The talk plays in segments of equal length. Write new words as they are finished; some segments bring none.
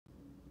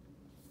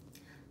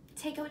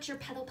take out your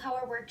pedal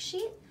power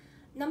worksheet.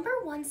 Number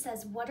 1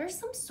 says, what are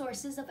some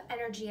sources of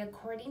energy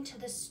according to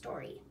the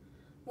story?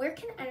 Where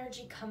can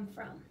energy come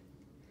from?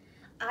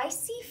 I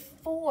see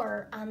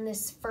 4 on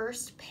this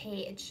first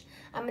page.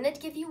 I'm going to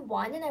give you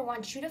 1, and I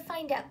want you to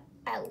find out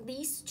at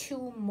least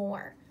 2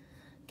 more,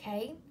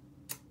 okay?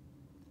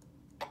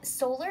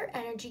 Solar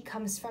energy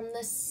comes from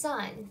the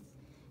sun.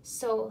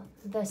 So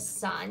the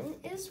sun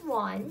is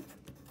 1,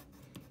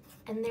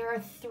 and there are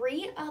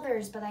 3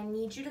 others, but I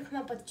need you to come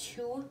up with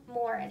 2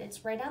 more, and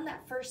it's right on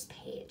that first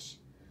page.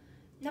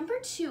 Number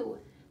 2,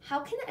 how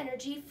can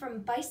energy from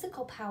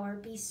bicycle power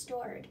be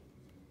stored?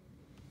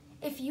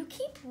 If you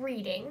keep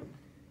reading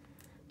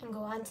and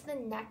go on to the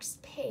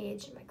next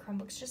page, my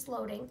Chromebook's just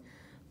loading,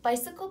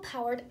 bicycle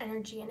powered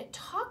energy, and it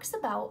talks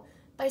about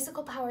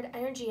bicycle powered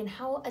energy and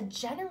how a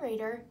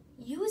generator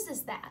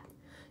uses that.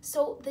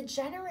 So the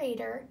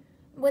generator,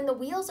 when the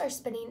wheels are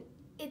spinning,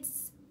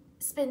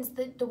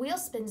 the wheel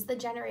spins the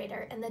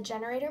generator, and the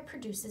generator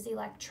produces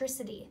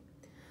electricity.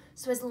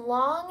 So as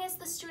long as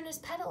the student is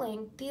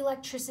pedaling, the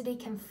electricity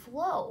can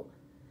flow.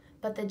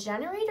 But the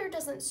generator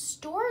doesn't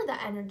store the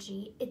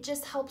energy, it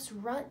just helps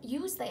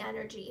use the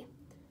energy.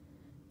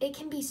 It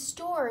can be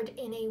stored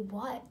in a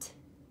what?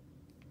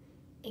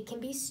 It can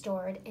be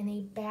stored in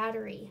a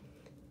battery.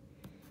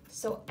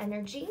 So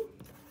energy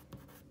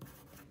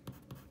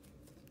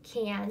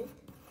can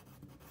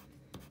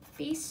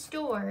be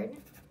stored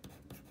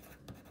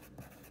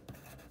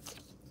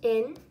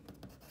in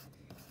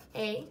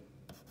a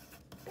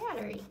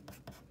battery.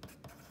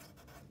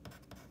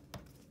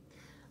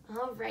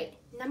 All right,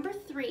 number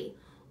 3,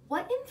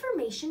 what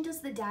information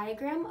does the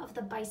diagram of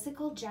the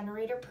bicycle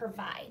generator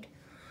provide?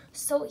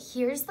 So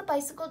here's the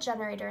bicycle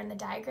generator, and the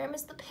diagram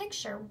is the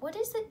picture. What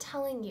is it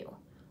telling you,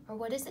 or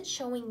what is it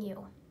showing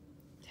you?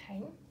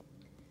 Okay.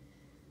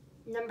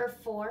 Number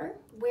 4,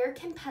 where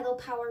can pedal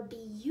power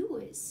be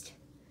used?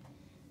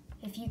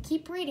 If you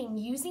keep reading,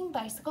 using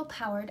bicycle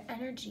powered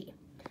energy.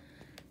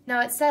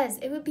 Now it says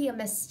it would be a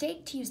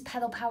mistake to use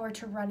pedal power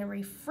to run a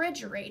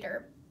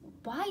refrigerator.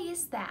 Why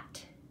is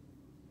that?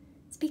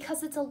 It's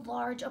because it's a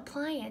large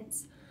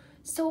appliance.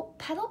 So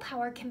pedal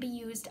power can be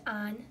used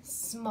on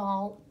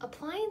small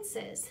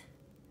appliances.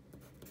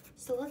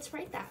 So let's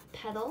write that.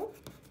 Pedal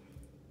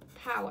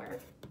power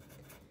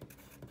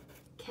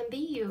can be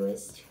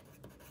used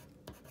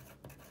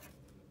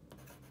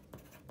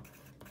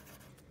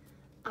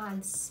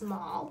on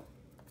small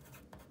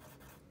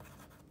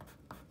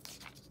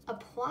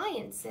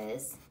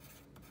appliances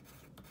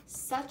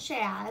such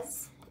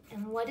as,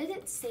 and what did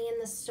it say in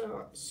the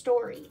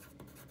story?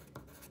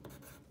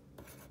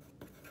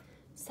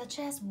 Such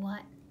as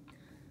what?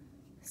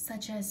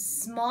 Such as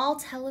small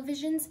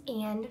televisions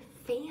and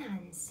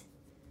fans.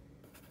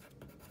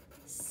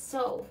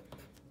 So,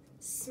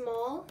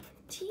 small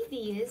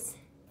TVs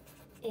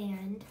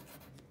and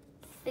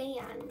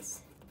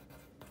fans.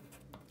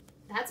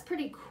 That's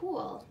pretty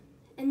cool.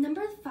 And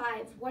number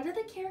 5, what are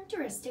the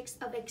characteristics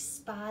of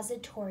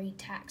expository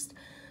text?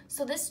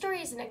 So this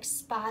story is an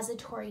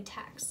expository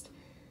text.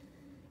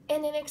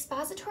 And an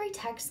expository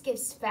text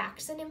gives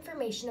facts and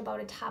information about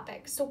a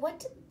topic. So what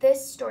did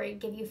this story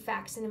give you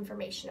facts and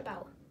information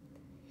about?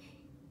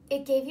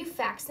 It gave you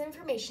facts and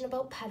information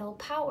about pedal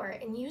power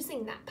and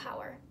using that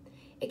power.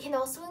 It can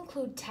also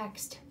include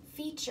text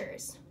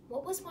features.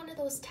 What was one of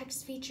those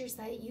text features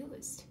that it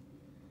used?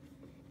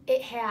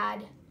 It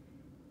had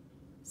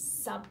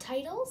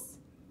subtitles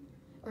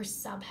or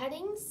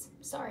subheadings,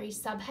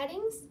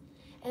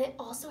 and it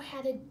also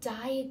had a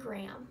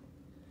diagram.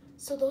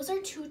 So those are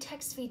 2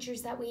 text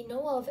features that we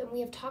know of and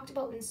we have talked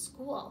about in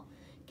school,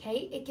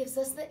 okay? It gives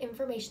us the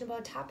information about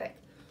a topic.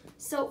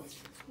 So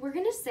we're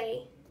gonna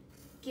say,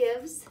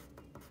 gives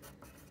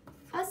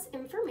us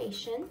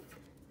information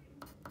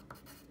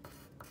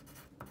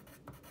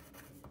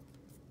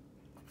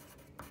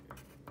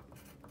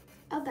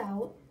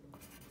about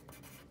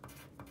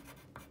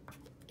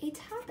a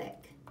topic.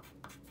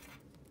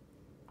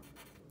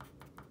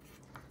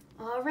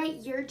 All right,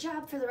 your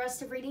job for the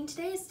rest of reading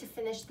today is to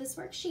finish this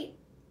worksheet.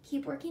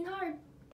 Keep working hard.